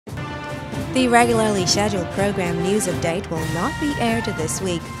The regularly scheduled program News Update will not be aired this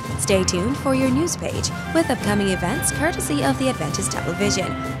week. Stay tuned for your news page with upcoming events courtesy of the Adventist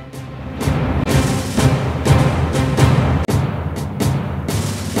television.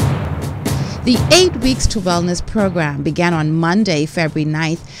 The 8 Weeks to Wellness program began on Monday, February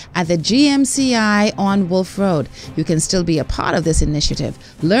 9th at the GMCI on Wolf Road. You can still be a part of this initiative.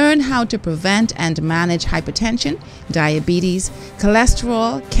 Learn how to prevent and manage hypertension, diabetes,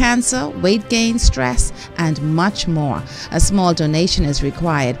 cholesterol, cancer, weight gain, stress, and much more. A small donation is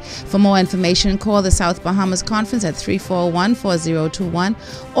required. For more information, call the South Bahamas Conference at 341-4021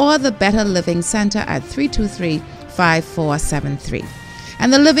 or the Better Living Center at 323-5473.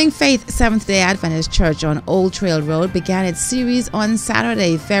 And the Living Faith Seventh-day Adventist Church on Old Trail Road began its series on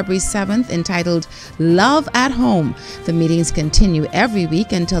Saturday, February 7th, entitled Love at Home. The meetings continue every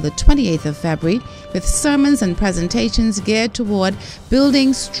week until the 28th of February, with sermons and presentations geared toward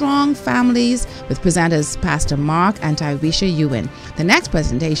building strong families, with presenters Pastor Mark and Tyresha Ewan. The next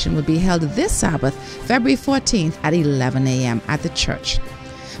presentation will be held this Sabbath, February 14th at 11 a.m. at the church.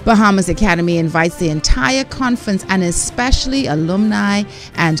 Bahamas Academy invites the entire conference and especially alumni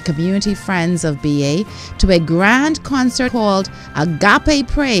and community friends of BA to a grand concert called Agape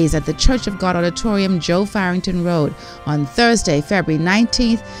Praise at the Church of God Auditorium, Joe Farrington Road on Thursday, February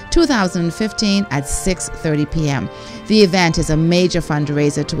 19th, 2015 at 6:30 p.m. The event is a major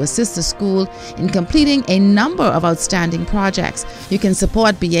fundraiser to assist the school in completing a number of outstanding projects. You can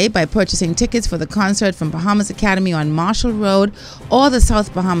support BA by purchasing tickets for the concert from Bahamas Academy on Marshall Road or the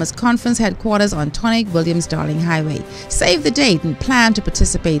South Bahamas Conference headquarters on Tonic Williams Darling Highway. Save the date and plan to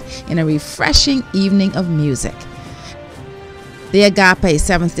participate in a refreshing evening of music. The Agape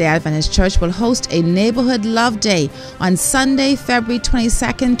Seventh-day Adventist Church will host a Neighborhood Love Day on Sunday, February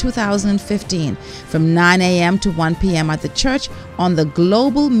 22nd, 2015 from 9 a.m. to 1 p.m. at the church on the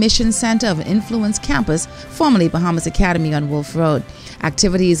Global Mission Center of Influence campus, formerly Bahamas Academy on Wolf Road.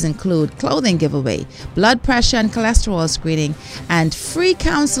 Activities include clothing giveaway, blood pressure and cholesterol screening, and free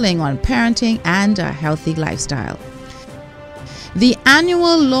counseling on parenting and a healthy lifestyle. The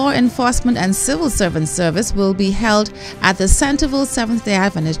annual Law Enforcement and Civil Servant Service will be held at the Centerville Seventh-day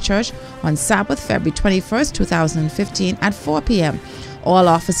Adventist Church on Sabbath, February 21st, 2015 at 4 p.m. All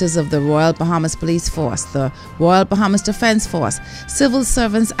officers of the Royal Bahamas Police Force, the Royal Bahamas Defense Force, civil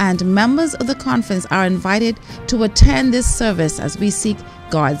servants, and members of the conference are invited to attend this service as we seek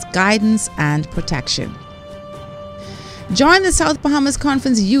God's guidance and protection. Join the South Bahamas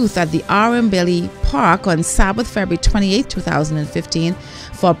Conference youth at the R.M. Bailey Park on Sabbath, February 28, 2015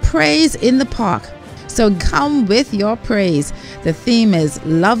 for Praise in the Park. So come with your praise. The theme is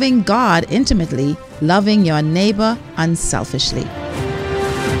Loving God Intimately, Loving Your Neighbor Unselfishly.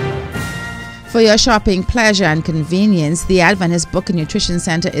 For your shopping pleasure and convenience, the Adventist Book and Nutrition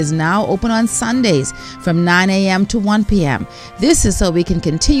Center is now open on Sundays from 9 a.m. to 1 p.m. This is so we can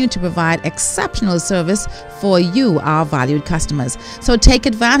continue to provide exceptional service for you, our valued customers. So take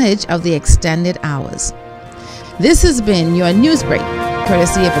advantage of the extended hours. This has been your news break,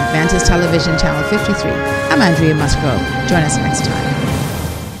 courtesy of Adventist Television Channel 53. I'm Andrea Musgrove. Join us next time.